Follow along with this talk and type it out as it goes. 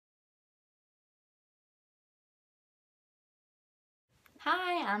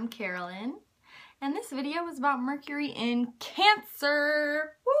Hi, I'm Carolyn, and this video is about Mercury in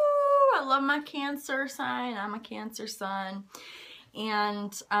Cancer. Woo! I love my Cancer sign. I'm a Cancer sun.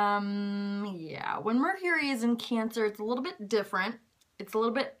 And, yeah, when Mercury is in Cancer, it's a little bit different. It's a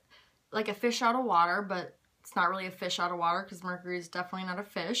little bit like a fish out of water, but it's not really a fish out of water because Mercury is definitely not a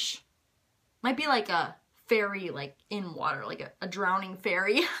fish. Might be like a fairy, like in water, like a drowning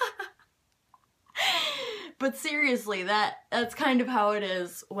fairy. But seriously, that's kind of how it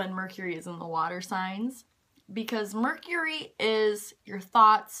is when Mercury is in the water signs. Because Mercury is your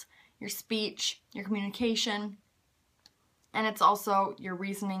thoughts, your speech, your communication, and it's also your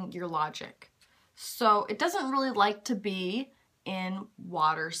reasoning, your logic. So it doesn't really like to be in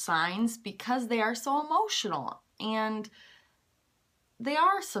water signs because they are so emotional and they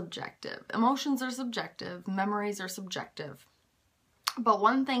are subjective. Emotions are subjective, memories are subjective. But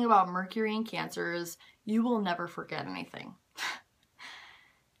one thing about Mercury in Cancer is you will never forget anything.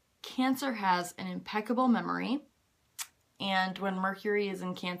 Cancer has an impeccable memory, and when Mercury is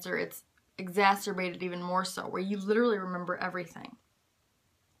in Cancer, it's exacerbated even more so, where you literally remember everything.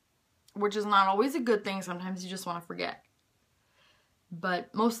 Which is not always a good thing. Sometimes you just want to forget.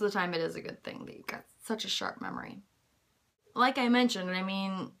 But most of the time it is a good thing that you've got such a sharp memory. Like I mentioned, I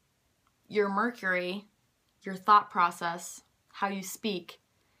mean, your Mercury, your thought process, how you speak,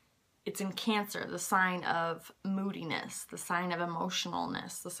 it's in Cancer, the sign of moodiness, the sign of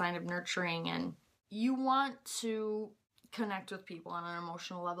emotionalness, the sign of nurturing, and you want to connect with people on an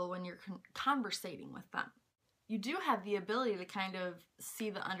emotional level when you're conversating with them. You do have the ability to kind of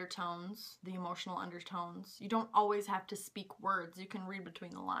see the undertones, the emotional undertones. You don't always have to speak words. You can read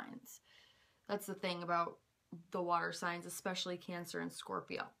between the lines. That's the thing about the water signs, especially Cancer and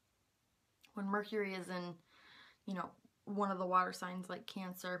Scorpio. When Mercury is in, you know, one of the water signs like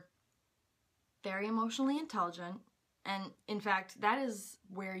Cancer, very emotionally intelligent, and in fact that is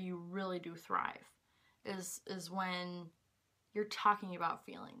where you really do thrive, is when you're talking about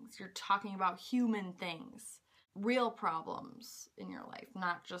feelings, you're talking about human things, real problems in your life,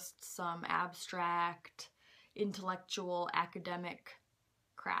 not just some abstract intellectual academic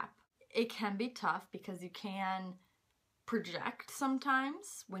crap. It can be tough because you can project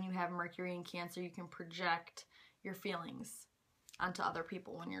sometimes. When you have Mercury in Cancer, you can project your feelings onto other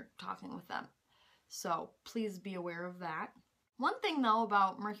people when you're talking with them. So please be aware of that. One thing though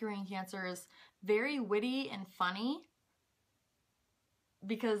about Mercury in Cancer is very witty and funny,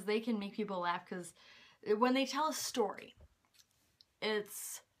 because they can make people laugh, because when they tell a story,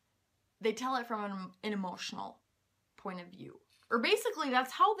 they tell it from an emotional point of view. Or basically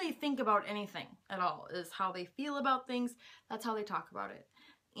that's how they think about anything at all, is how they feel about things. That's how they talk about it.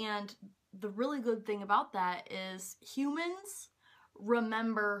 And the really good thing about that is humans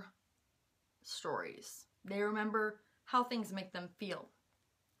remember stories. They remember how things make them feel,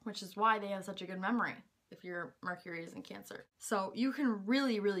 which is why they have such a good memory if your Mercury is in Cancer. So you can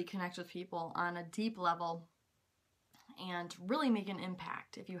really, really connect with people on a deep level and really make an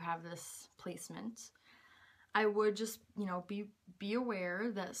impact if you have this placement. I would just, you know, be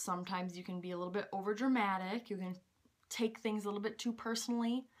aware that sometimes you can be a little bit over dramatic. You can take things a little bit too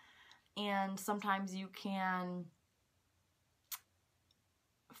personally. And sometimes you can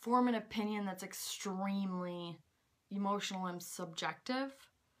form an opinion that's extremely emotional and subjective,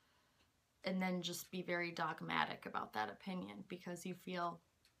 and then just be very dogmatic about that opinion because you feel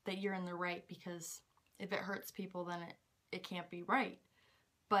that you're in the right, because if it hurts people, then it can't be right.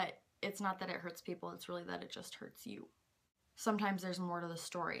 But it's not that it hurts people, it's really that it just hurts you. Sometimes there's more to the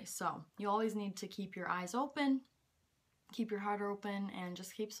story, so you always need to keep your eyes open, keep your heart open, and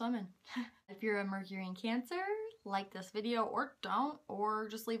just keep swimming. If you're a Mercury in Cancer, like this video or don't, or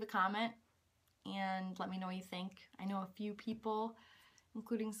just leave a comment and let me know what you think. I know a few people,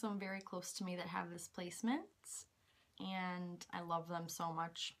 including some very close to me, that have this placement, and I love them so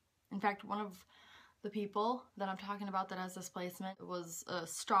much. In fact, one of the people that I'm talking about that has this placement was a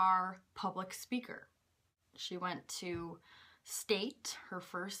star public speaker. She went to state her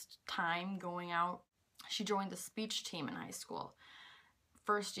first time going out. She joined the speech team in high school.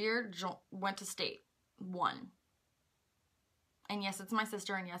 First year, went to state, won. And yes, it's my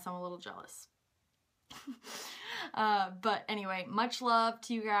sister, and yes, I'm a little jealous. But anyway, much love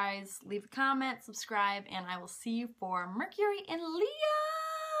to you guys. Leave a comment, subscribe, and I will see you for Mercury in Leo.